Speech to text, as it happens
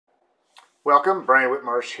Welcome, Brian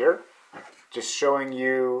Whitmarsh here. Just showing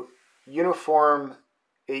you Uniform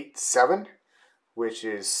 87, which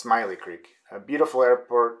is Smiley Creek. A beautiful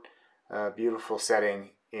airport, a beautiful setting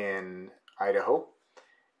in Idaho.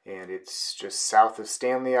 And it's just south of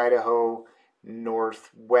Stanley, Idaho,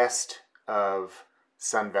 northwest of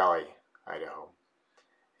Sun Valley, Idaho.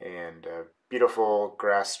 And a beautiful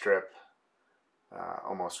grass strip,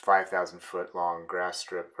 almost 5,000 foot long grass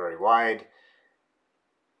strip, very wide.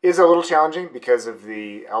 Is a little challenging because of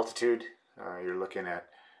the altitude. You're looking at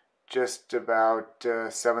just about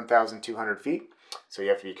 7,200 feet, so you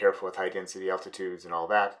have to be careful with high density altitudes and all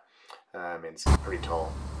that, and some pretty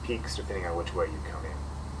tall peaks depending on which way you come in.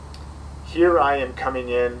 Here I am coming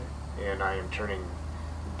in and I am turning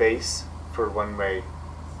base for runway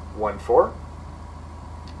 14,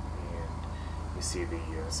 and you see the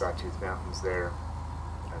Sawtooth Mountains there.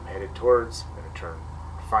 I'm headed towards. I'm going to turn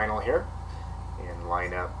final here and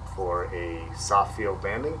line up for a soft field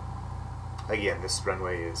landing. Again, this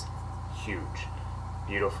runway is huge,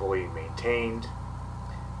 beautifully maintained.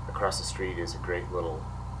 Across the street is a great little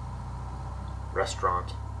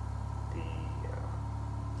restaurant,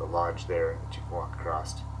 the lodge there that you can walk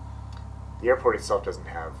across. The airport itself doesn't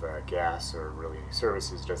have gas or really any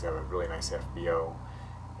services. It does have a really nice FBO,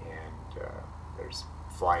 and there's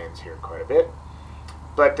fly-ins here quite a bit.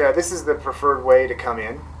 But this is the preferred way to come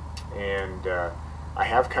in, and I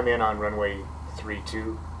have come in on runway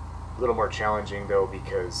 32. A little more challenging though,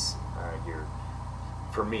 because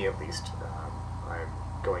for me at least, I'm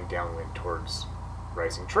going downwind towards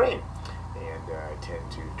rising terrain, and I tend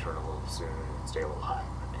to turn a little soon and stay a little high.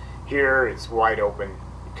 But here it's wide open.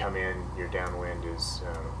 You come in, your downwind is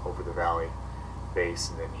over the valley base,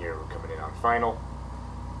 and then here we're coming in on final.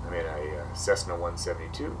 I'm in a Cessna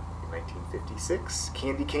 172. 1956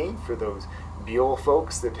 candy cane for those Buhl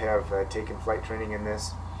folks that have taken flight training in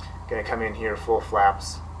this. Gonna come in here full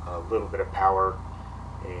flaps, a little bit of power,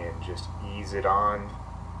 and just ease it on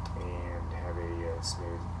and have a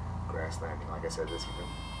smooth grass landing. Like I said, this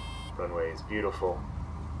runway is beautiful,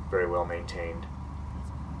 very well maintained,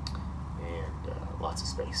 and lots of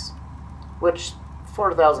space, which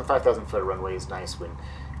 4,000, 5,000 foot runway is nice when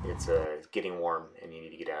it's getting warm and you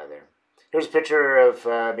need to get out of there. Here's a picture of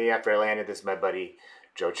me after I landed. This is my buddy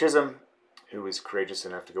Joe Chisholm, who was courageous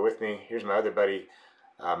enough to go with me. Here's my other buddy,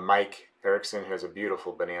 Mike Erickson, who has a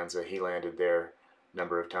beautiful Bonanza. He landed there a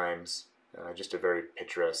number of times. Just a very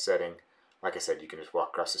picturesque setting. Like I said, you can just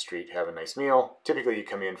walk across the street, have a nice meal. Typically you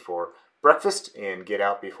come in for breakfast and get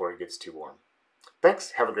out before it gets too warm.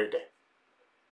 Thanks. Have a great day.